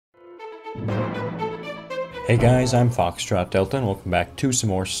Hey guys, I'm Foxtrot Delta and welcome back to some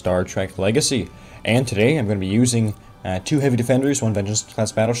more Star Trek Legacy. And today I'm going to be using 2 Heavy Defenders, 1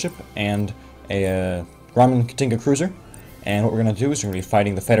 Vengeance-class battleship, and a Romulan Katinga cruiser. And what we're going to do is we're going to be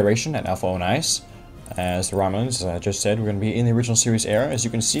fighting the Federation at Alpha Onias. As the Romulans, as I just said, we're going to be in the original series era. As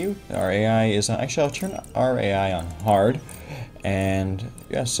you can see, our AI is... actually, I'll turn our AI on hard. And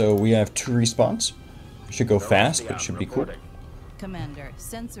yeah, so we have 2 respawns. It should go fast, but it should be cool. Commander,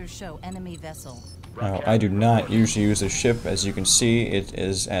 sensors show enemy vessel. Now, I do not usually use this ship. As you can see, it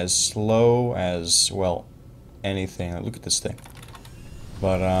is as slow as, well, anything. Look at this thing.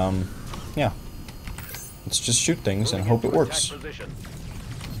 But, yeah. Let's just shoot things and hope it works.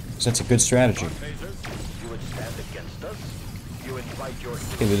 Because that's a good strategy.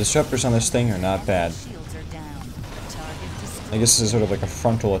 Okay, the disruptors on this thing are not bad. I guess this is sort of like a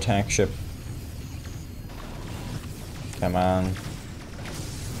frontal attack ship. Come on.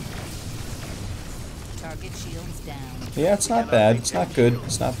 Yeah, it's not bad. It's not good.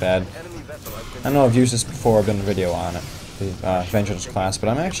 It's not bad. I know I've used this before. I've done a video on it, the Vengeance class, but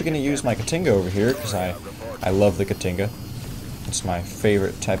I'm actually going to use my Katinga over here because I love the Katinga. It's my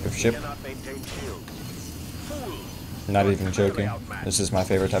favorite type of ship. Not even joking. This is my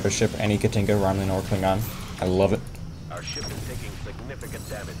favorite type of ship. Any Katinga, Romulan or Klingon. I love it. Our ship is taking significant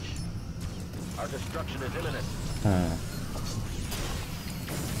damage. Our destruction is imminent.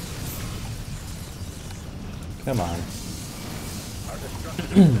 Come on.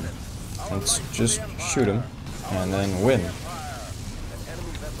 Let's just shoot him and then win.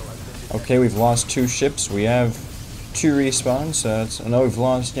 Okay, we've lost 2 ships. We have 2 respawns. No, we've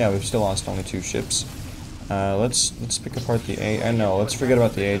lost. Yeah, we've still lost only 2 ships. Let's pick apart the no, let's forget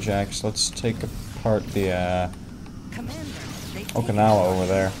about the Ajax. Let's take apart the Okinawa over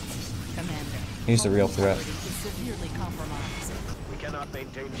there. He's the real threat. We cannot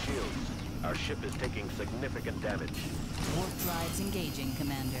maintain shields. Our ship is taking significant damage. Warp drives engaging,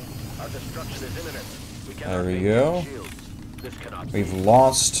 Commander. Our destruction is imminent. We There we go. This cannot We've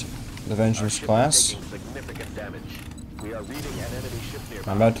lost the Vengeance class. significant damage. We are reading an enemy ship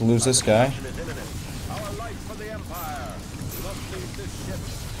nearby. I'm about to lose this guy. Our life for the Empire. We must leave this ship.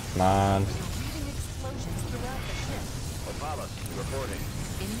 Come on. Reading explosions throughout the ship. Opalus reporting.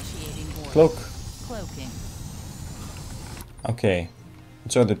 Initiating warp. Cloak. Cloaking. Okay.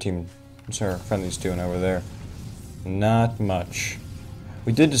 What's our other team? What's our friendlies doing over there? Not much.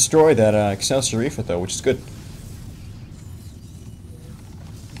 We did destroy that Excelsior Reefer though, which is good.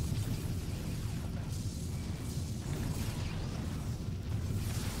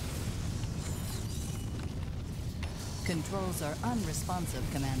 Controls are unresponsive,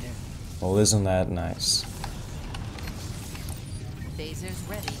 Commander. Well, isn't that nice? Phasers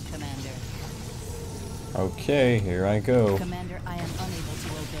ready, Commander. Okay, here I go. Commander, I am unable to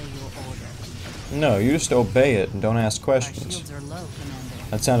obey your order. No, you just obey it and don't ask Our questions. shields are low, Commander.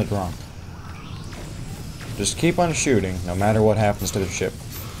 That sounded wrong. Just keep on shooting, no matter what happens to the ship.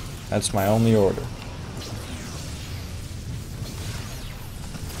 That's my only order.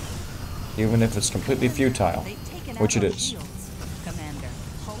 Even if it's completely futile, which it is. Commander,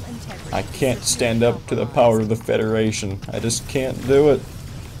 hull integrity I can't stand up to the power of the Federation. I just can't do it.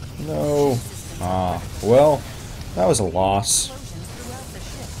 No. Ah, well, that was a loss.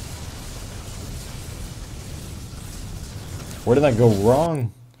 Where did that go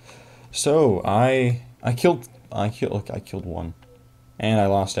wrong? So I killed one, and I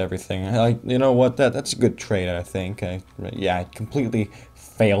lost everything. You know what? That's a good trade, I think. Yeah, I completely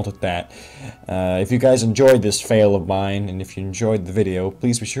failed at that. If you guys enjoyed this fail of mine, and if you enjoyed the video,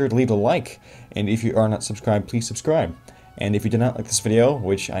 please be sure to leave a like. And if you are not subscribed, please subscribe. And if you did not like this video,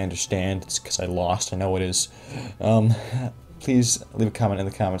 which I understand, it's because I lost, I know it is, please leave a comment in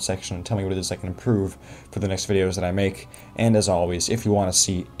the comment section and tell me what it is I can improve for the next videos that I make. And as always, if you want to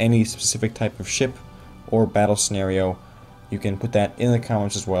see any specific type of ship or battle scenario, you can put that in the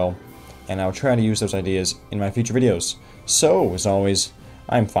comments as well, and I'll try to use those ideas in my future videos. So, as always,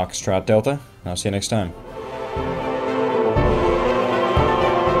 I'm Foxtrot Delta, and I'll see you next time.